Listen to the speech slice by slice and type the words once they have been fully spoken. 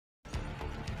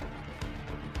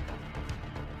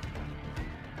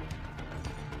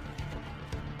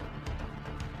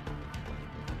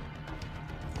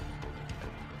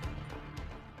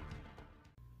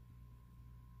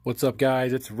What's up,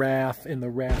 guys? It's Raph in the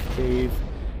RAFCAVE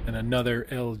and another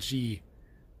LG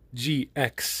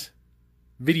GX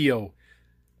video.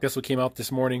 Guess what came out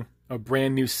this morning? A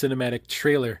brand new cinematic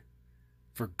trailer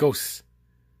for Ghost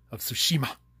of Tsushima,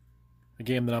 a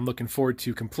game that I'm looking forward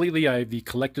to completely. I have the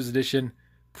collector's edition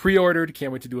pre-ordered.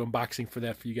 Can't wait to do an unboxing for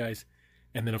that for you guys.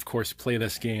 And then, of course, play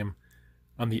this game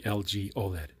on the LG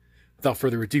OLED. Without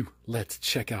further ado, let's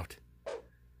check out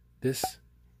this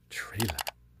trailer.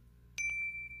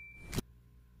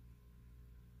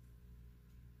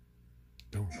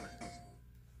 Boom.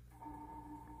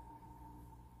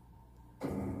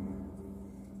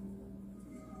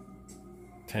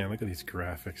 Damn, look at these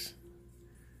graphics.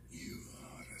 You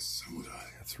are a samurai.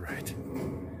 That's right.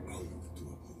 Bound to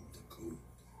uphold the code.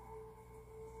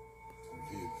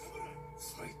 To live,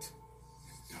 fight,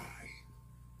 and die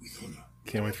with honor.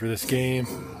 Can't wait for this game.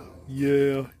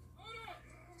 Yeah.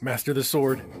 Master the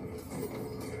sword.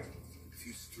 If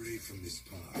you stray from this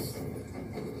path,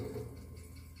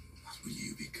 what will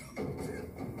you become?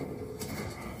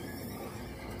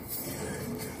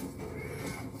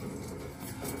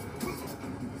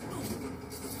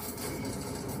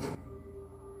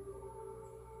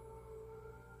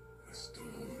 A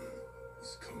storm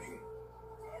is coming.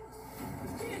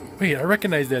 Wait, I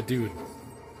recognize that dude.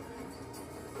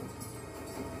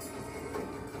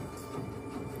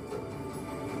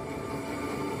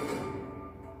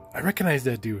 I recognize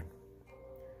that dude.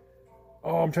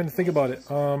 Oh, I'm trying to think about it.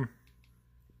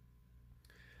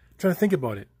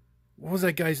 What was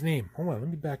that guy's name? Hold on, let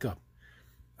me back up.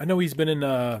 I know he's been in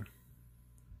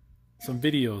some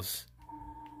videos.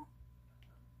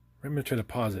 I'm gonna try to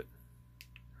pause it.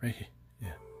 Right here.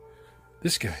 Yeah.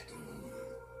 This guy.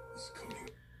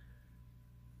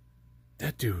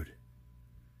 That dude.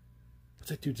 What's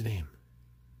that dude's name?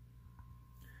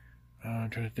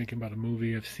 I'm trying to think about a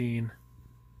movie I've seen.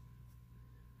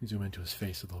 Let me zoom into his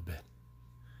face a little bit.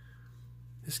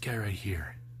 This guy right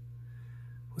here.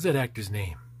 What's that actor's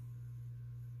name?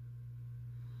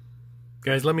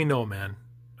 Guys, let me know, man.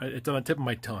 It's on the tip of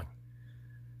my tongue.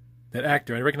 That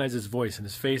actor, I recognize his voice, and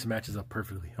his face matches up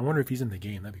perfectly. I wonder if he's in the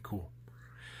game. That'd be cool.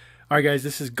 Alright, guys,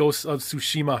 this is Ghost of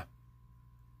Tsushima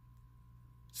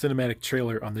Cinematic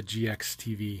trailer on the GX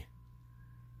TV.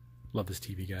 Love this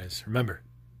TV, guys. Remember,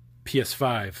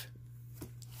 PS5.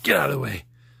 Get out of the way.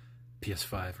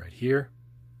 PS5 right here.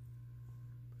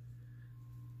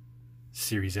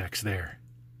 Series X there.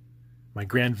 My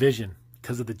grand vision,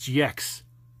 because of the GX,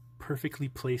 perfectly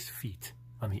placed feet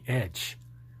on the edge,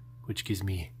 which gives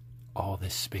me all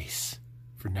this space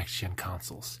for next-gen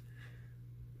consoles.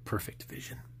 Perfect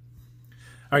vision.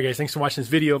 Alright, guys, thanks for watching this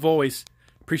video. As always,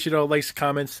 appreciate all the likes,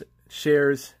 comments,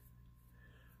 shares,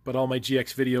 but all my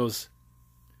GX videos,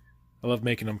 I love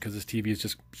making them because this TV is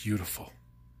just beautiful.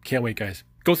 Can't wait, guys.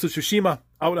 Ghost of Tsushima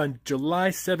out on July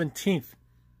 17th.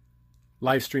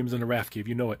 Live streams on the RAFCAVE,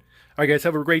 you know it. All right, guys,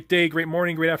 have a great day, great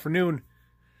morning, great afternoon.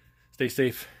 Stay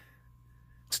safe.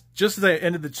 Just as I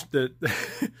ended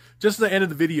just as I ended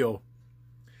the video,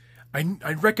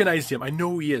 I recognized him. I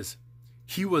know who he is.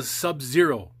 He was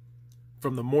Sub-Zero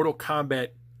from the Mortal Kombat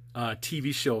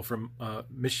TV show from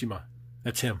Mishima.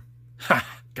 That's him. Ha!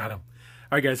 Got him.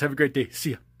 All right, guys, have a great day.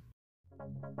 See ya.